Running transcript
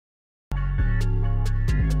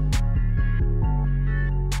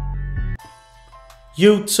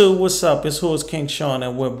YouTube, what's up? It's Whoiskingshawn,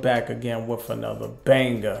 and we're back again with another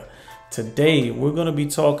banger. Today, we're going to be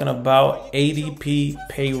talking about ADP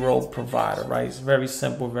payroll provider, right? It's very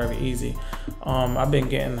simple, very easy. I've been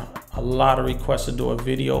getting a lot of requests to do a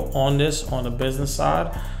video on this on the business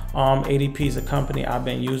side. ADP is a company I've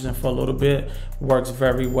been using for a little bit. Works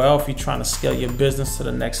very well if you're trying to scale your business to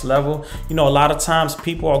the next level. You know, a lot of times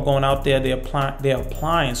people are going out there, they're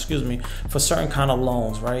applying, for certain kind of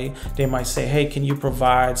loans, right? They might say, hey, can you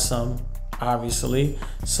provide some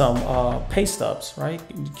pay stubs, right?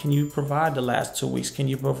 Can you provide the last 2 weeks? Can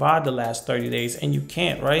you provide the last 30 days? And you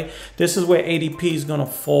can't, right? This is where ADP is going to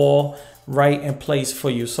fall right in place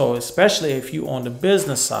for you. So especially if you on the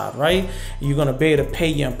business side, right, you're going to be able to pay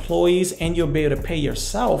your employees and you'll be able to pay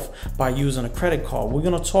yourself by using a credit card. We're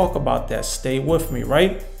going to talk about that. Stay with me,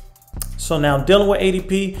 right? So now dealing with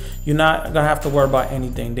ADP, you're not going to have to worry about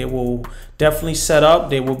anything. They will definitely set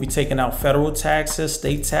up. They will be taking out federal taxes,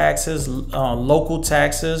 state taxes, local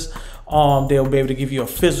taxes. They'll be able to give you a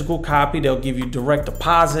physical copy. They'll give you direct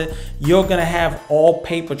deposit. You're going to have all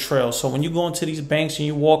paper trails. So when you go into these banks and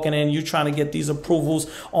you're walking in, you're trying to get these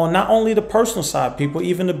approvals on not only the personal side, people,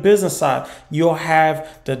 even the business side, you'll have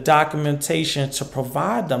the documentation to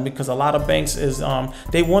provide them, because a lot of banks is,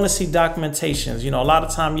 they want to see documentations. You know, a lot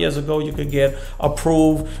of time years ago, you could get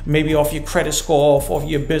approved maybe off your credit score, off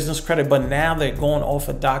your business credit, but now they're going off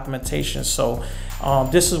of documentation. So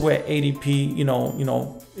this is where ADP, you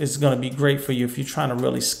know, is going to be great for you if you're trying to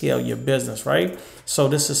really scale your business, right? So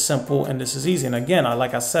this is simple and this is easy. And again,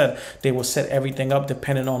 like I said, they will set everything up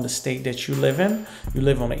depending on the state that you live in. You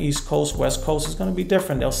live on the East Coast, West Coast, it's going to be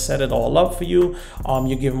different. They'll set it all up for you.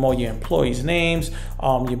 You give them all your employees' names,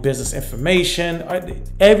 your business information,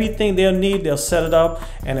 everything they'll need, they'll set it up.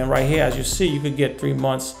 And then right here, as you see, you could get 3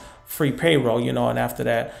 months free payroll, you know, and after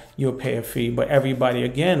that you'll pay a fee. But everybody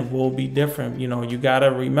again will be different. You know, you got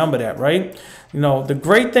to remember that, right? You know, the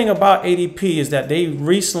great thing about ADP is that they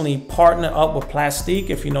recently partnered up with Plastique.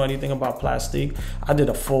 If you know anything about Plastique, I did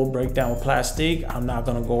a full breakdown with Plastique. I'm not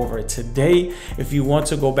going to go over it today. If you want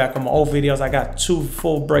to go back on my old videos, I got 2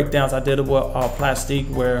 full breakdowns. I did it with Plastique,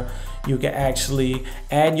 where you can actually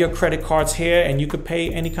add your credit cards here and you could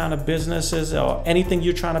pay any kind of businesses or anything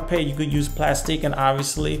you're trying to pay. You could use Plastique, and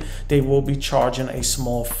obviously they will be charging a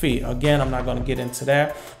small fee. Again, I'm not going to get into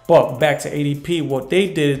that. But back to ADP, what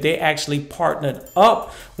they did, they actually partnered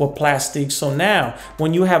up with Plastique. So now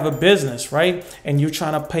when you have a business, right, and you're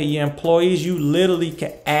trying to pay your employees, you literally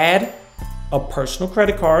can add a personal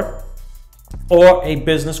credit card or a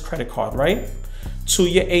business credit card, right, to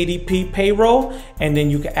your ADP payroll, and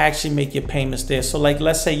then you can actually make your payments there. So like,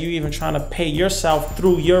 let's say you're even trying to pay yourself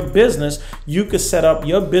through your business, you could set up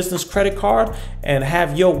your business credit card and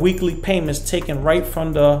have your weekly payments taken right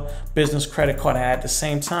from the business credit card. And at the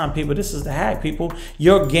same time, people, this is the hack, people,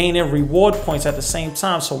 you're gaining reward points at the same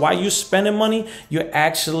time. So while you're spending money, you're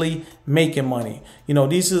actually making money. You know,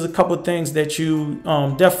 these are a couple of things that you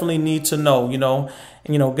definitely need to know.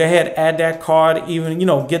 Go ahead, add that card, even,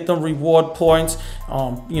 get them reward points,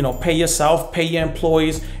 pay yourself, pay your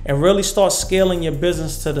employees, and really start scaling your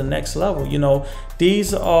business to the next level.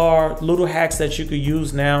 These are little hacks that you could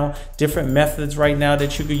use now, different methods right now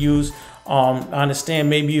that you could use. I understand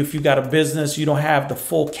maybe if you got a business, you don't have the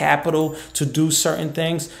full capital to do certain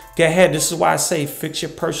things. Go ahead. This is why I say fix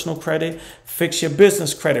your personal credit, fix your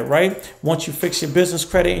business credit, right? Once you fix your business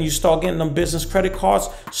credit and you start getting them business credit cards,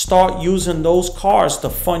 start using those cards to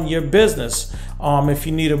fund your business. If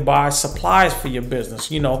you need to buy supplies for your business,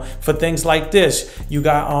 for things like this, you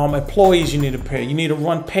got employees you need to pay, you need to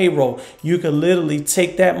run payroll. You can literally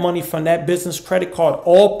take that money from that business credit card,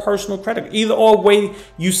 all personal credit, either or way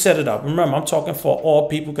you set it up. Remember, I'm talking for all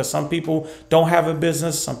people, because some people don't have a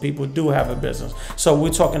business, some people do have a business. So we're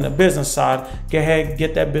talking the business side. Go ahead,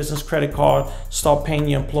 get that business credit card, start paying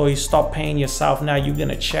your employees, start paying yourself. Now you're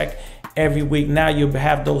gonna check every week. Now you'll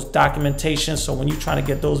have those documentations. So when you're trying to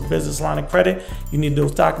get those business line of credit, you need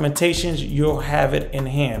those documentations, you'll have it in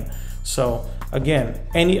hand. So again,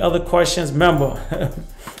 any other questions? Remember,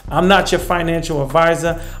 I'm not your financial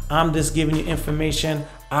advisor. I'm just giving you information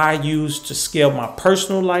I use to scale my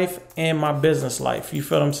personal life and my business life. You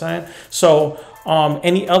feel what I'm saying? So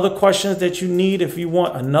any other questions that you need, if you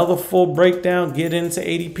want another full breakdown, get into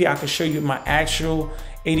ADP. I can show you my actual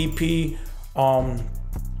ADP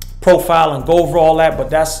profile and go over all that,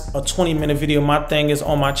 but that's a 20-minute video. My thing is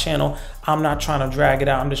on my channel. I'm not trying to drag it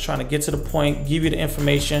out. I'm just trying to get to the point, give you the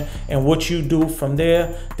information, and what you do from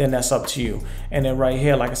there, then that's up to you. And then right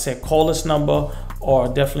here, like I said, call this number or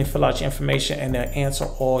definitely fill out your information and they'll answer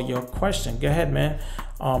all your questions. Go ahead, man.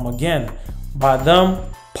 Again, by them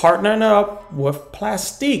partnering up with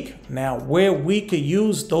Plastique. Now, where we could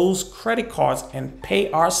use those credit cards and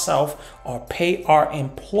pay ourselves or pay our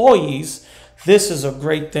employees. This is a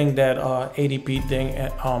great thing that ADP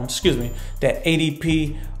that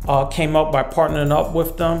ADP came up by partnering up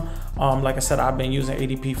with them. Like I said, I've been using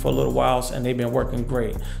ADP for a little while and they've been working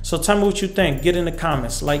great. So tell me what you think. Get in the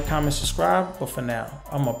comments, like, comment, subscribe. But for now,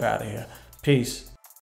 I'm up out of here. Peace.